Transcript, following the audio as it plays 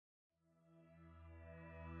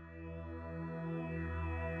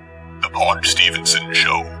Paunch Stevenson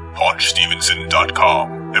Show.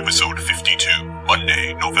 PaunchStevenson.com. Episode 52.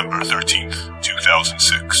 Monday, November 13th,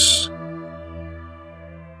 2006.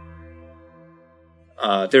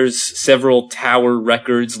 There's several Tower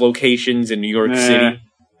Records locations in New York City.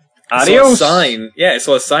 Adios. I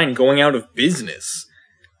saw a sign going out of business.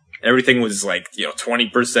 Everything was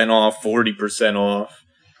 20% off, 40% off.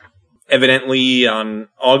 Evidently, on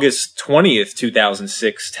August 20th,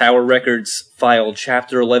 2006, Tower Records filed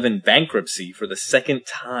Chapter 11 bankruptcy for the second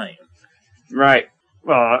time. Right.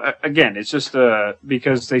 Well, again, it's just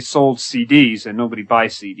because they sold CDs and nobody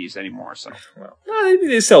buys CDs anymore. So,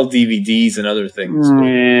 they sell DVDs and other things.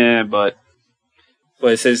 But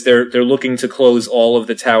it says they're looking to close all of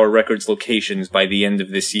the Tower Records locations by the end of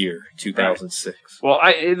this year, 2006. Right.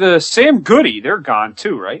 Well, the Sam Goody, they're gone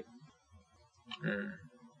too, right?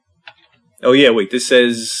 Oh yeah, wait. This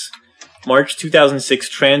says March 2006.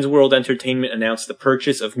 Transworld Entertainment announced the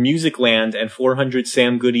purchase of Musicland and 400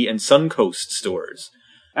 Sam Goody and Suncoast stores.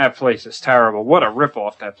 That place is terrible. What a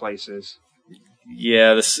ripoff that place is.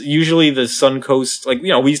 Yeah, usually the Suncoast,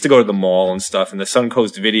 we used to go to the mall and stuff, and the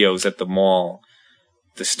Suncoast videos at the mall,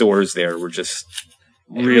 the stores there were just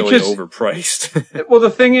really overpriced. Well, the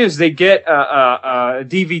thing is, they get a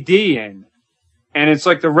DVD in, and it's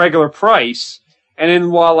like the regular price. And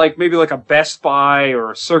then while maybe a Best Buy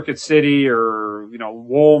or a Circuit City or,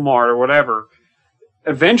 Walmart or whatever,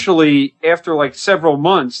 eventually after several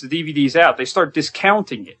months, the DVD's out, they start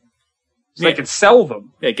discounting it. So they can sell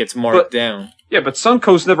them. Yeah, it gets marked down. Yeah, but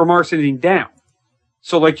Suncoast never marks anything down.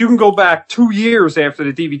 So you can go back 2 years after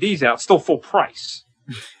the DVD's out, still full price.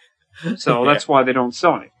 So that's why they don't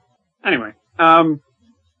sell it. Anyway,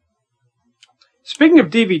 speaking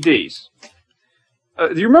of DVDs,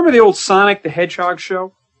 do you remember the old Sonic the Hedgehog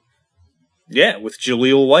show? Yeah, with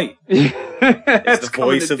Jaleel White. It's the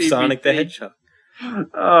voice of Sonic the Hedgehog.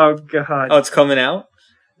 Oh, God. Oh, it's coming out?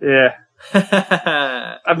 Yeah.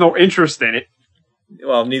 I have no interest in it.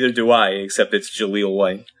 Well, neither do I, except it's Jaleel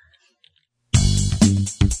White.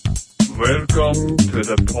 Welcome to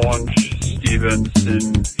the Paunch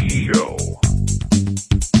Stevenson Show.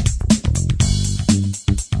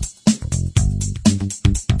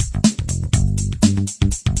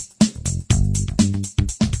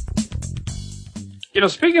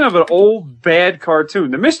 Speaking of an old bad cartoon,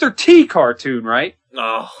 the Mr. T cartoon, right?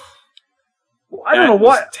 Oh, I don't know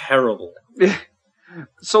what. Terrible.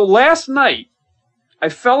 So last night, I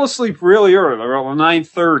fell asleep really early, around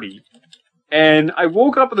 9:30, and I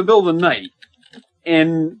woke up in the middle of the night,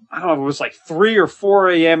 and I don't know, it was 3 or 4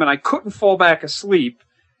 a.m., and I couldn't fall back asleep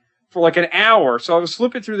for an hour. So I was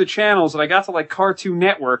flipping through the channels, and I got to Cartoon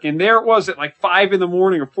Network, and there it was at 5 in the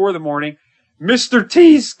morning or 4 in the morning, Mr.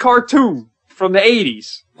 T's cartoon. From the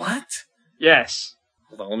 80s. What? Yes.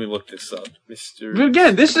 Hold on, let me look this up.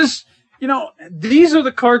 Again, this is, these are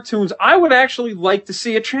the cartoons. I would actually like to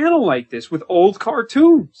see a channel like this with old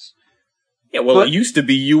cartoons. Yeah, well, it used to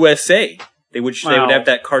be USA. They would have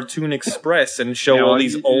that Cartoon Express and show all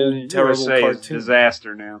these old, terrible USA cartoons. Is a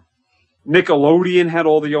disaster now. Nickelodeon had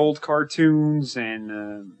all the old cartoons, and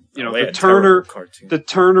the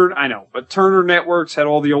Turner. I know, but Turner Networks had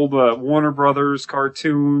all the old Warner Brothers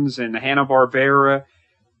cartoons and Hanna-Barbera,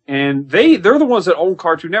 and they're the ones that own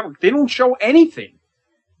Cartoon Network. They don't show anything.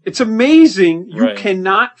 It's amazing. You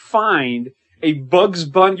cannot find a Bugs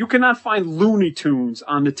Bunny. You cannot find Looney Tunes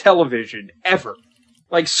on the television ever.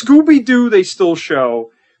 Scooby-Doo, they still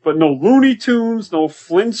show. But no Looney Tunes, no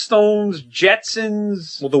Flintstones,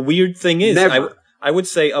 Jetsons. Well, the weird thing is, never. I would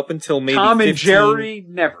say up until maybe Tom and Jerry,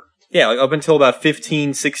 never. Yeah, up until about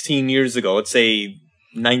 15, 16 years ago, let's say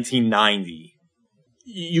 1990,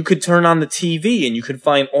 you could turn on the TV and you could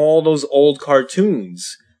find all those old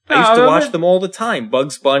cartoons. I used to watch them all the time.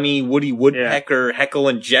 Bugs Bunny, Woody Woodpecker, Heckle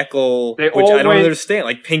and Jekyll, which I don't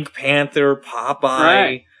understand. Pink Panther,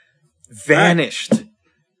 Popeye, vanished.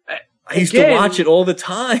 I used to watch it all the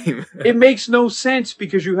time. It makes no sense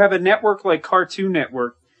because you have a network like Cartoon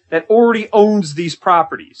Network that already owns these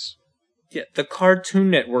properties. Yeah, the Cartoon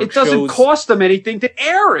Network It doesn't cost them anything to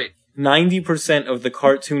air it. 90% of the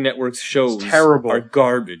Cartoon Network's shows are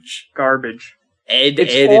garbage. Garbage. Ed,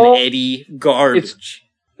 and Eddie, garbage.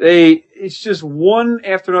 It's just one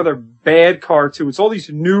after another bad cartoons. All these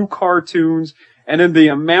new cartoons, and then the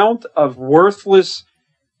amount of worthless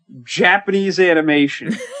Japanese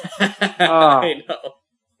animation. I know.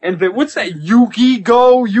 And what's that?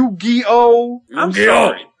 Yu-Gi-Oh! I'm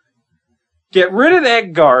sorry. Get rid of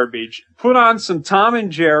that garbage. Put on some Tom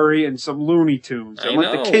and Jerry and some Looney Tunes. And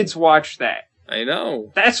let the kids watch that. I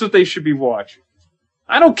know. That's what they should be watching.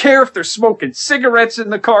 I don't care if they're smoking cigarettes in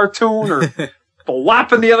the cartoon or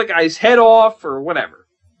flopping the other guy's head off or whatever.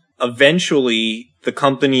 eventually the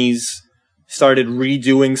companies started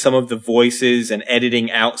redoing some of the voices and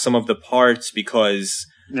editing out some of the parts because,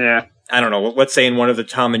 I don't know, let's say in one of the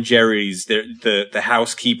Tom and Jerry's, the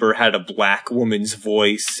housekeeper had a black woman's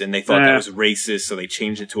voice, and they thought that was racist, so they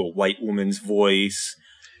changed it to a white woman's voice.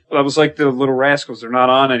 Well, that was like the Little Rascals. They're not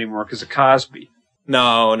on anymore because of Cosby.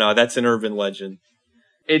 No, that's an urban legend.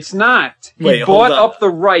 It's not. He bought up the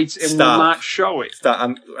rights and will not show it. Stop.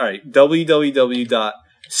 All right.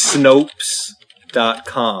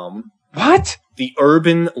 www.snopes.com. What? The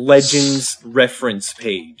Urban Legends reference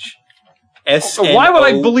page. Why would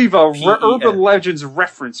I believe a Urban Legends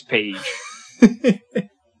reference page?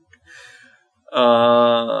 Where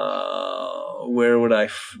would I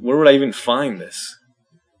even find this?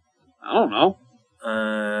 I don't know.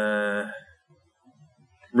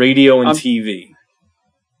 Radio and TV.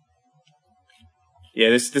 Yeah,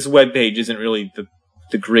 this webpage isn't really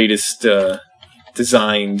the greatest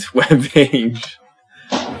designed webpage.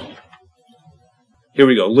 Here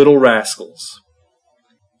we go. Little Rascals.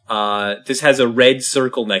 This has a red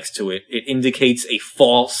circle next to it. It indicates a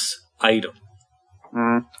false item.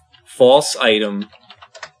 False item.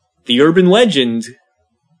 The urban legend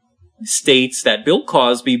states that Bill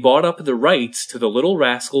Cosby bought up the rights to the Little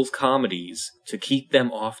Rascals comedies to keep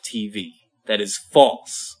them off TV. That is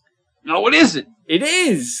false. No, it isn't. It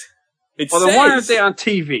is. Then why aren't they on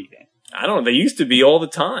TV then? I don't know. They used to be all the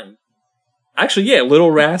time. Actually, yeah,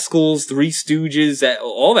 Little Rascals, Three Stooges,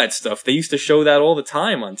 all that stuff. They used to show that all the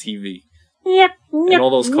time on TV. Yep. And all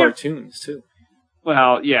those cartoons, too.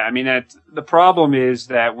 Well, yeah, I mean, the problem is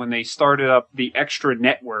that when they started up the extra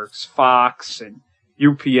networks, Fox and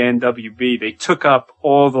UPN, WB, they took up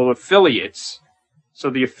all the affiliates. So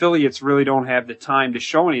the affiliates really don't have the time to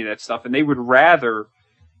show any of that stuff, and they would rather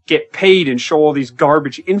get paid and show all these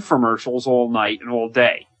garbage infomercials all night and all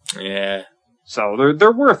day. Yeah. So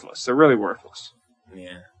they're worthless. They're really worthless.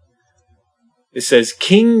 Yeah. It says,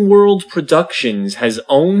 King World Productions has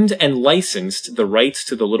owned and licensed the rights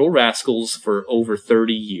to the Little Rascals for over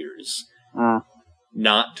 30 years.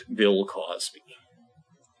 Not Bill Cosby.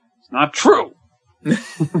 It's not true. Well,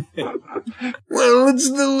 it's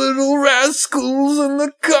the Little Rascals and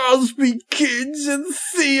the Cosby Kids and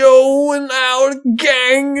Theo and our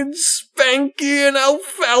gang and Spanky and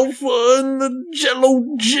Alfalfa and the Jello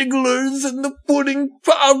Jigglers and the Pudding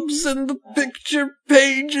Pops and the Picture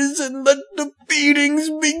Pages and Let the Beatings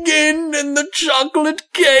Begin and the Chocolate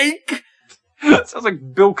Cake. Sounds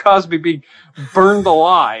like Bill Cosby being burned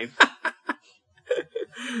alive.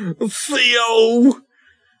 Theo!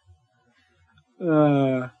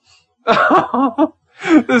 This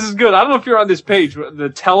is good. I don't know if you're on this page, the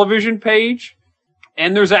television page,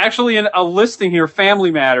 and there's actually a listing here, Family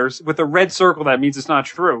Matters, with a red circle. That means it's not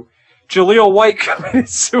true. Jaleel White committed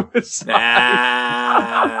suicide.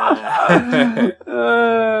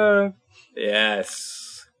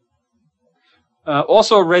 Yes.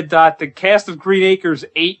 Also a red dot. The cast of Green Acres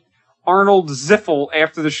ate Arnold Ziffel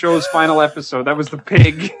after the show's final episode. That was the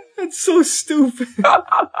pig. That's so stupid.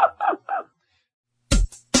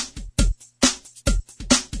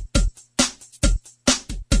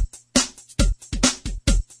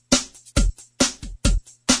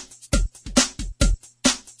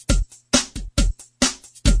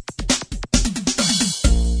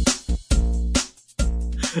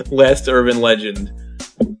 Last urban legend.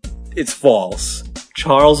 It's false.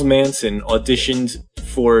 Charles Manson auditioned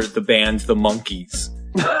for the band The Monkees.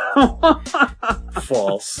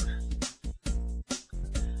 False.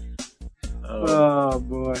 Oh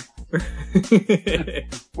boy.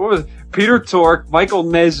 What was it? Peter Tork, Michael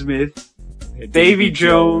Nesmith, Davy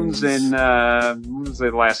Jones, and what was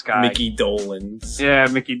the last guy? Mickey Dolenz. Yeah,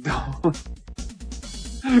 Mickey Dolenz.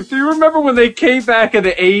 Do you remember when they came back in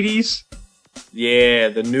the 80s? Yeah,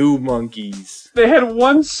 the New Monkees. They had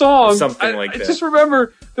one song. Something like that. I just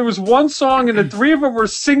remember there was one song and the three of them were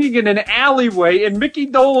singing in an alleyway and Mickey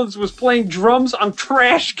Dolenz was playing drums on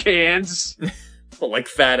trash cans. Like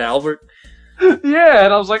Fat Albert? Yeah,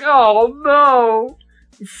 and I was like, oh no.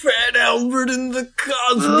 Fat Albert and the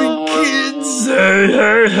Cosby Kids. Hey,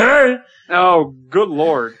 hey, hey. Oh, good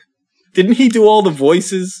lord. Didn't he do all the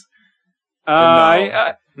voices? No,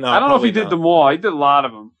 I don't know if he did them all. He did a lot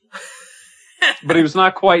of them. But he was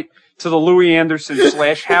not quite to the Louis Anderson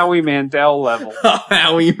 / Howie Mandel level.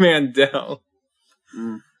 Howie Mandel.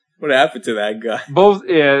 What happened to that guy? Both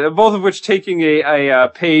of which taking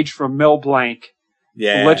a page from Mel Blanc.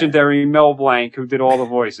 Yeah. Legendary Mel Blanc, who did all the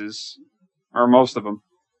voices. Or most of them.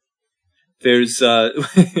 There's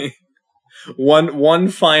one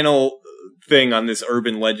final thing on this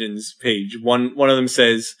Urban Legends page. One of them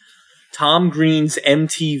says, Tom Green's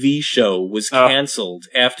MTV show was canceled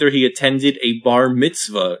after he attended a bar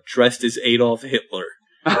mitzvah dressed as Adolf Hitler.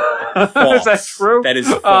 False. Is that true? That is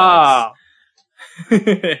false.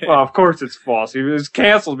 Well, of course it's false. He was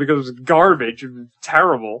canceled because it was garbage. It was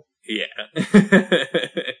terrible. Yeah.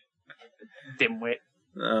 Dimwit.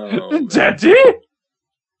 Oh, Daddy?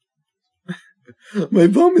 my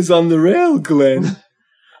bum is on the rail, Glenn.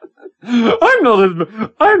 I'm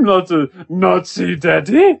not a Nazi,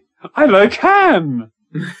 Daddy. I like ham.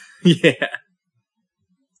 Yeah.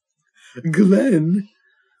 Glenn,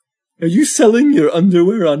 are you selling your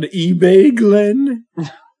underwear on eBay, Glenn?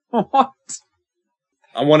 What?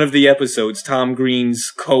 On one of the episodes, Tom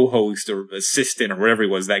Green's co-host or assistant or whatever he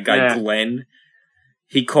was, that guy Glenn,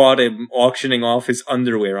 he caught him auctioning off his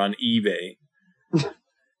underwear on eBay.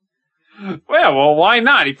 Well, why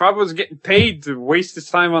not? He probably was getting paid to waste his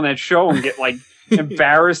time on that show and get, like,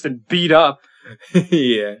 embarrassed and beat up.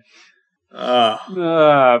 Yeah.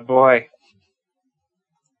 Boy.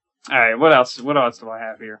 Alright, what else do I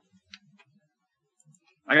have here?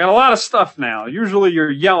 I got a lot of stuff now. Usually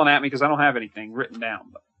you're yelling at me because I don't have anything written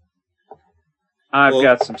down, but I've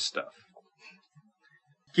got some stuff.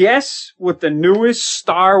 Guess what the newest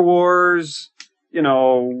Star Wars,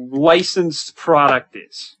 licensed product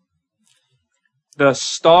is? The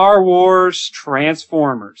Star Wars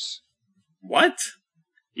Transformers. What?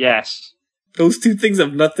 Yes. Those two things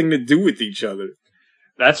have nothing to do with each other.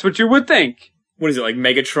 That's what you would think. What is it, like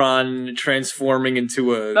Megatron transforming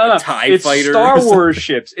into a TIE it's fighter? Star Wars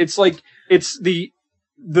ships. It's like, it's the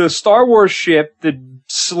Star Wars ship, the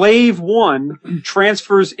Slave One,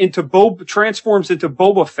 transforms into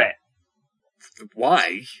Boba Fett.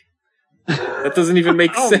 Why? That doesn't even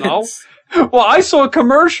make sense. Well, I saw a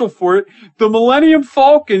commercial for it. The Millennium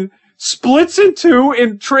Falcon splits in two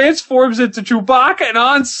and transforms into Chewbacca and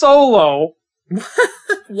Han Solo.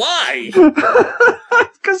 Why?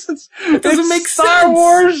 Because it doesn't make Star sense.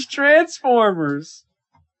 Wars Transformers.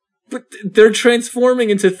 But they're transforming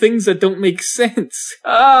into things that don't make sense.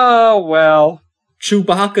 Oh, well.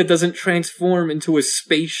 Chewbacca doesn't transform into a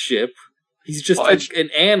spaceship. He's just an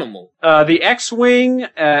animal. The X-Wing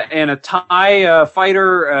and a TIE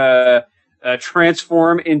fighter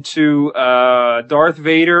transform into Darth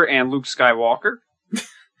Vader and Luke Skywalker.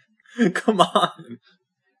 Come on.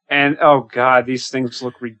 And, oh god, these things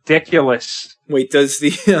look ridiculous. Wait, does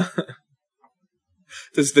the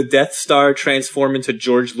Death Star transform into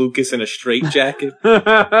George Lucas in a straitjacket?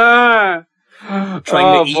 Trying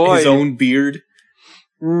to eat his own beard?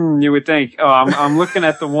 You would think. Oh, I'm looking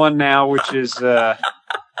at the one now, which is, it's not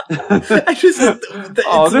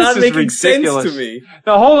making ridiculous sense to me.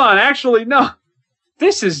 No, hold on. Actually, no.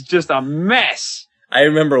 This is just a mess. I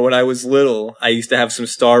remember when I was little, I used to have some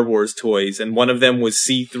Star Wars toys, and one of them was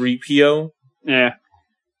C-3PO. Yeah.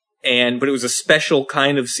 But it was a special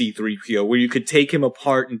kind of C-3PO, where you could take him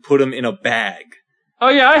apart and put him in a bag. Oh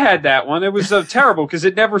yeah, I had that one. It was terrible, because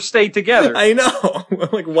it never stayed together. I know.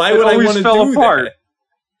 Like, why would I want to do apart. That?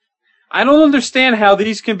 I don't understand how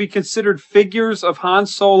these can be considered figures of Han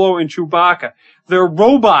Solo and Chewbacca. They're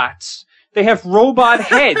robots. They have robot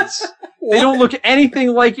heads. They don't look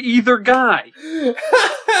anything like either guy.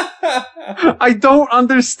 I don't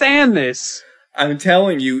understand this. I'm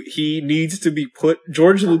telling you,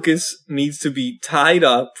 George Lucas needs to be tied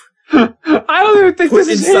up. I don't even think this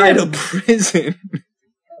is inside a prison.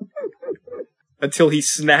 Until he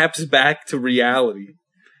snaps back to reality.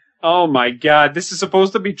 Oh my god, this is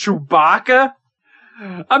supposed to be Chewbacca?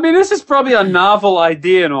 I mean, this is probably a novel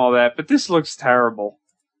idea and all that, but this looks terrible.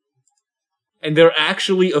 And they're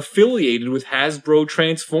actually affiliated with Hasbro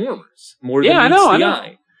Transformers. More than I know.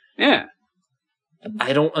 Eye. Yeah.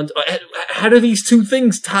 I don't... How do these two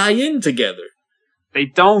things tie in together? They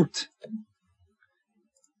don't.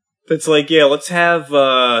 It's like, yeah, let's have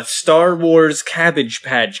Star Wars Cabbage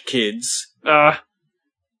Patch Kids.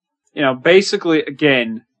 Basically,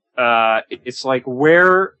 again, it's like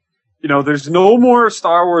where... there's no more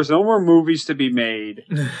Star Wars, no more movies to be made.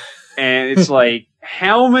 And it's like,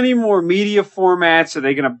 how many more media formats are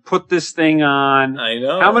they going to put this thing on? I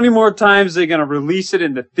know. How many more times are they going to release it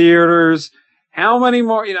in the theaters? How many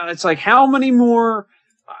more, it's like, how many more?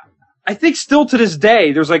 I think still to this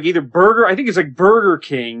day, there's like either Burger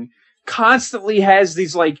King constantly has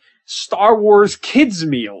these like Star Wars kids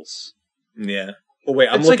meals. Yeah. Well, wait,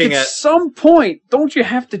 I'm looking at some point, don't you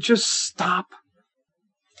have to just stop?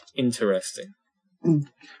 Interesting.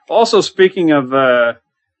 Also, speaking of,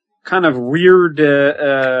 kind of weird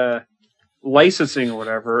licensing or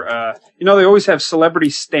whatever. They always have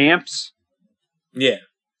celebrity stamps. Yeah.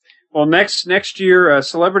 Well, next year, a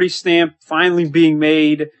celebrity stamp finally being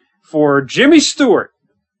made for Jimmy Stewart.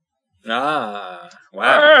 Ah,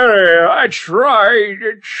 wow. Hey, that's right.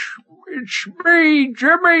 It's me,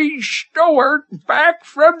 Jimmy Stewart, back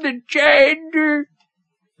from the dead.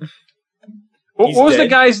 What was the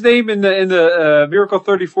guy's name in the Miracle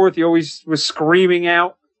 34th? He always was screaming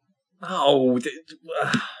out. Oh,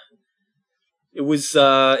 it was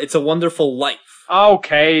It's a Wonderful Life.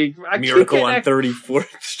 Okay, Miracle on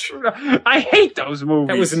 34th Street. I hate those movies.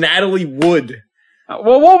 That was Natalie Wood.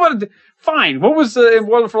 Fine. What was in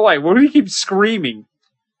Wonderful Life? What did he keep screaming?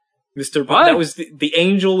 That was the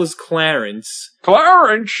angel was Clarence.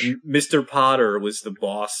 Clarence. And Mr. Potter was the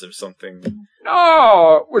boss or something.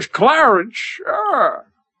 No, it was Clarence.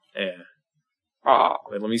 Yeah.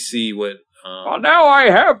 Wait, let me see what. Well, now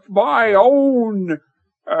I have my own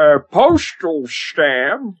postal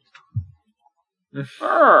stamp.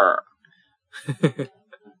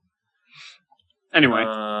 Anyway.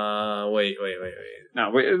 Wait.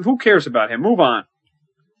 No, who cares about him? Move on.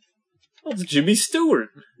 Well, it's Jimmy Stewart.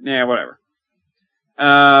 Yeah, whatever.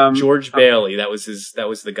 George Bailey. That was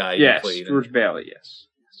the guy who played. Yes, George Bailey.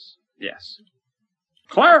 Yes.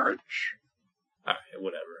 Clarence. All right,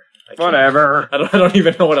 whatever. Whatever. I don't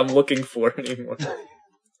even know what I'm looking for anymore.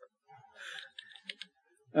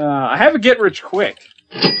 I have a get rich quick.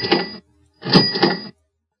 Did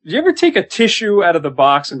you ever take a tissue out of the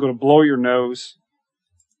box and go to blow your nose?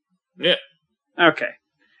 Yeah. Okay.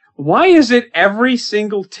 Why is it every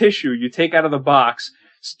single tissue you take out of the box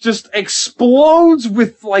just explodes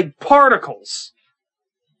with, like, particles?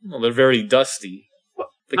 Well, they're very dusty.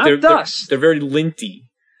 Not dust. They're very linty.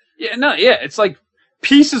 Yeah, it's like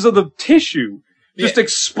pieces of the tissue just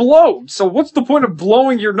explode. So what's the point of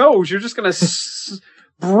blowing your nose? You're just going to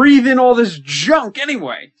breathe in all this junk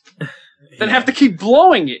anyway. Then have to keep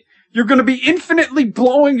blowing it. You're going to be infinitely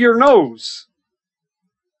blowing your nose.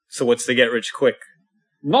 So what's the get rich quick?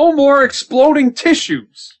 No more exploding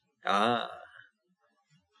tissues. Although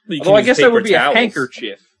I guess that would be a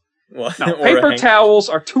handkerchief. Well, no, paper towels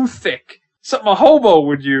are too thick. Something a hobo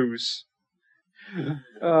would use.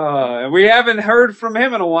 We haven't heard from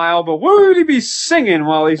him in a while, but what would he be singing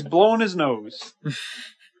while he's blowing his nose?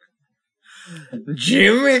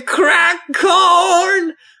 Jimmy crack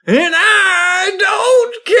corn, and I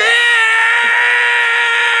don't care!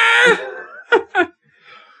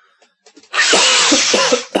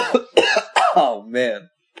 Oh, man.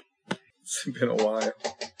 It's been a while.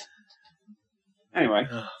 Anyway.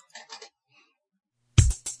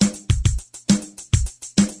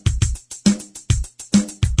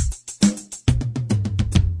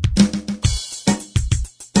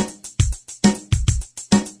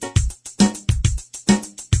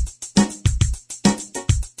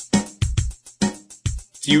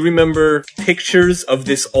 Do you remember pictures of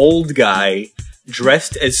this old guy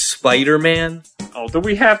dressed as Spider-Man? Oh, do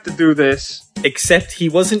we have to do this? Except he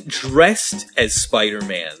wasn't dressed as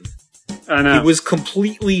Spider-Man. I know. He was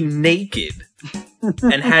completely naked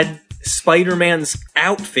and had Spider-Man's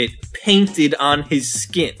outfit painted on his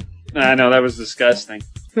skin. I know, that was disgusting.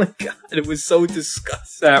 Oh my God, it was so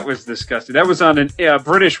disgusting. That was disgusting. That was on a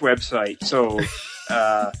British website, so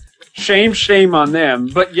shame on them.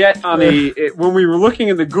 But yet, when we were looking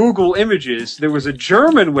in the Google images, there was a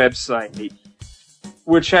German website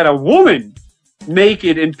which had a woman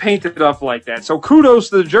naked and painted up like that. So kudos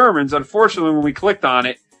to the Germans. Unfortunately, when we clicked on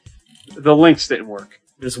it, the links didn't work.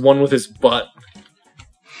 There's one with his butt.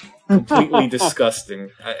 Completely disgusting.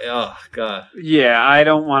 Oh, God. Yeah, I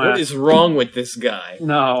don't want to... What is wrong with this guy?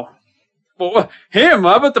 No. Well, him?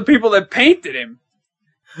 How about the people that painted him?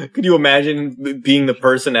 Could you imagine being the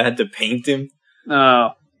person that had to paint him?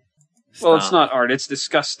 No. Well, it's not art. It's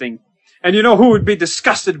disgusting. And you know who would be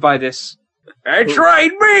disgusted by this? That's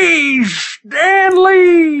right, me, Stan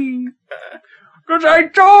Lee. Because I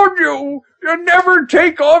told you, you never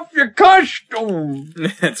take off your costume.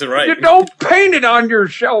 That's right. You don't paint it on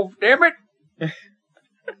yourself, damn it.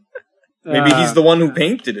 Maybe he's the one who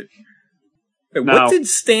painted it. Wait, no. What did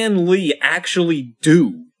Stan Lee actually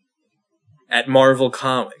do at Marvel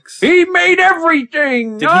Comics? He made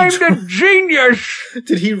everything. I'm the genius.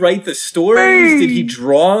 Did he write the stories? Me. Did he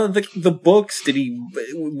draw the books?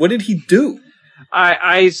 What did he do?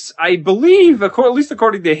 I believe, at least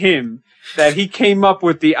according to him, that he came up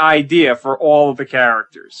with the idea for all of the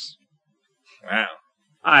characters. Wow.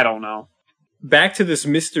 I don't know. Back to this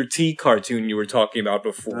Mr. T cartoon you were talking about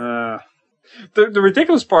before. The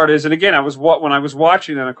ridiculous part is, and again, when I was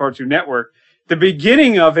watching it on Cartoon Network, the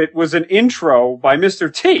beginning of it was an intro by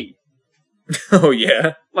Mr. T. Oh,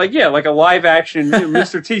 yeah? Like a live action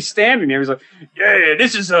Mr. T standing there. He's like, yeah,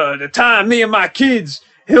 this is the time me and my kids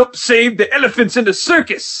helped save the elephants in the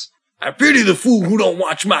circus. I pity the fool who don't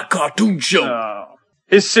watch my cartoon show.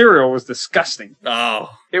 His cereal was disgusting. Oh.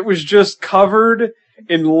 It was just covered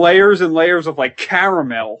in layers and layers of, like,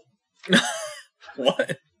 caramel.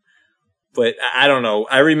 What? But I don't know.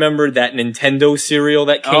 I remember that Nintendo cereal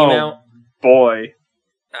that came out. Boy.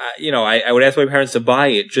 I would ask my parents to buy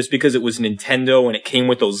it just because it was Nintendo and it came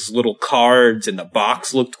with those little cards and the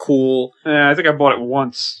box looked cool. Yeah, I think I bought it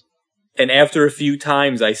once. And after a few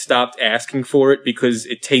times, I stopped asking for it because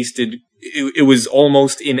it tasted... It was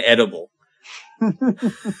almost inedible.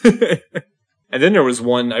 And then there was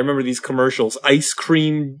one, I remember these commercials, ice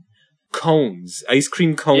cream cones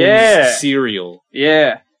cereal.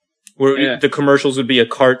 Yeah. Where the commercials would be a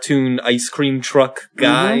cartoon ice cream truck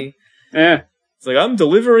guy. Mm-hmm. Yeah. It's like, I'm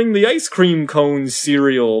delivering the ice cream cones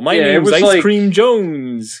cereal. My name's Ice Cream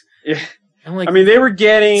Jones. Yeah. I'm like, they were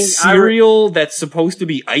getting... cereal that's supposed to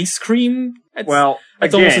be ice cream?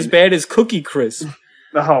 That's almost as bad as Cookie Crisp.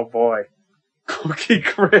 Oh, boy. Cookie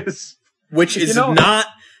Crisp. Which is not...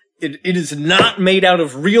 It is not made out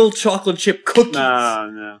of real chocolate chip cookies.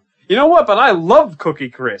 No. You know what? But I loved Cookie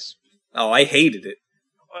Crisp. Oh, I hated it.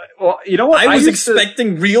 Well, you know what? I was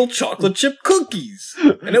expecting real chocolate chip cookies.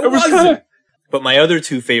 And it wasn't. But my other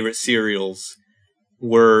two favorite cereals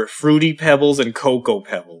were Fruity Pebbles and Cocoa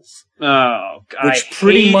Pebbles. Oh, God. Which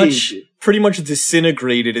pretty much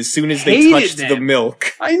disintegrated as soon as they touched the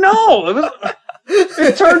milk. I know.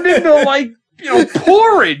 It turned into, like,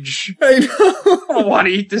 porridge. I know. I don't want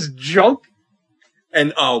to eat this junk.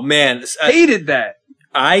 And, oh, man. Hated that.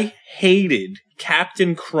 I hated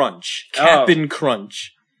Captain Crunch.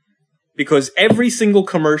 Crunch. Because every single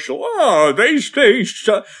commercial, they stay...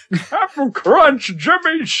 Captain Crunch,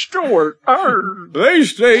 Jimmy Stewart. They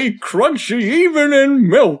stay crunchy even in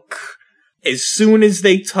milk. As soon as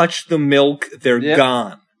they touch the milk, they're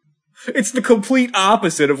gone. It's the complete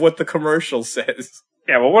opposite of what the commercial says.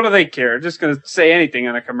 Yeah, well, what do they care? They're just going to say anything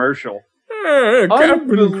on a commercial.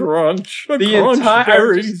 Captain Crunch. The Crunch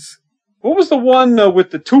berries. What was the one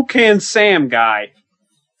with the Toucan Sam guy?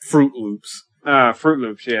 Fruit Loops. Fruit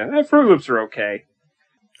Loops, yeah. Fruit Loops are okay.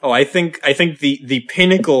 Oh, I think the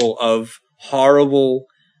pinnacle of horrible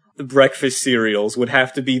breakfast cereals would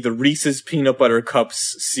have to be the Reese's Peanut Butter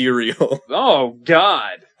Cups cereal. Oh,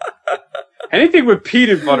 God. Anything with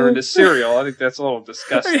peanut butter in the cereal, I think that's a little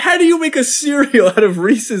disgusting. I mean, how do you make a cereal out of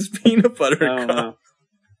Reese's Peanut Butter Cups?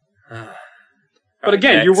 But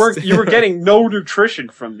again, you were getting no nutrition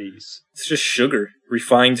from these. It's just sugar.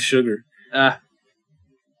 Refined sugar.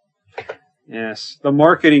 Yes. The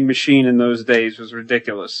marketing machine in those days was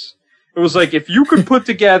ridiculous. It was like, if you could put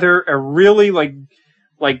together a really,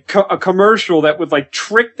 a commercial that would,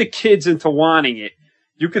 trick the kids into wanting it,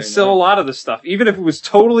 you could sell a lot of the stuff, even if it was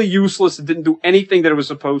totally useless and didn't do anything that it was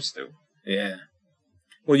supposed to. Yeah.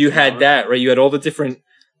 Well, you had that, right? You had all the different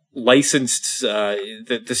licensed,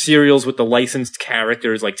 the cereals with the licensed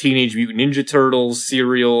characters, like Teenage Mutant Ninja Turtles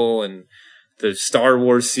cereal and the Star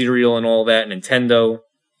Wars cereal and all that, Nintendo.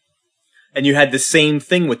 And you had the same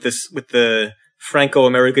thing with the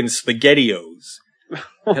Franco-American SpaghettiOs.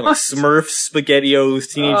 Like Smurfs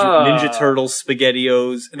SpaghettiOs, Teenage Mutant Ninja Turtles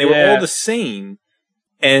SpaghettiOs, and they were all the same.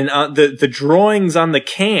 And the drawings on the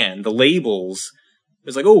can, the labels,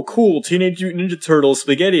 it's like, oh, cool, Teenage Mutant Ninja Turtles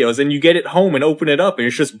SpaghettiOs, and you get it home and open it up, and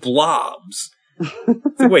it's just blobs.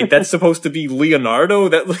 Like, wait, that's supposed to be Leonardo?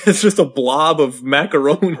 That's just a blob of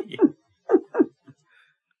macaroni.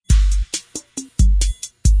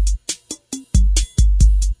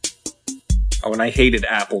 Oh, and I hated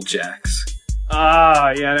Apple Jacks. Yeah,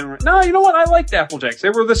 I didn't... No, you know what? I liked Apple Jacks.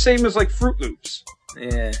 They were the same as, Fruit Loops.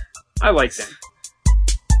 Yeah. I liked them.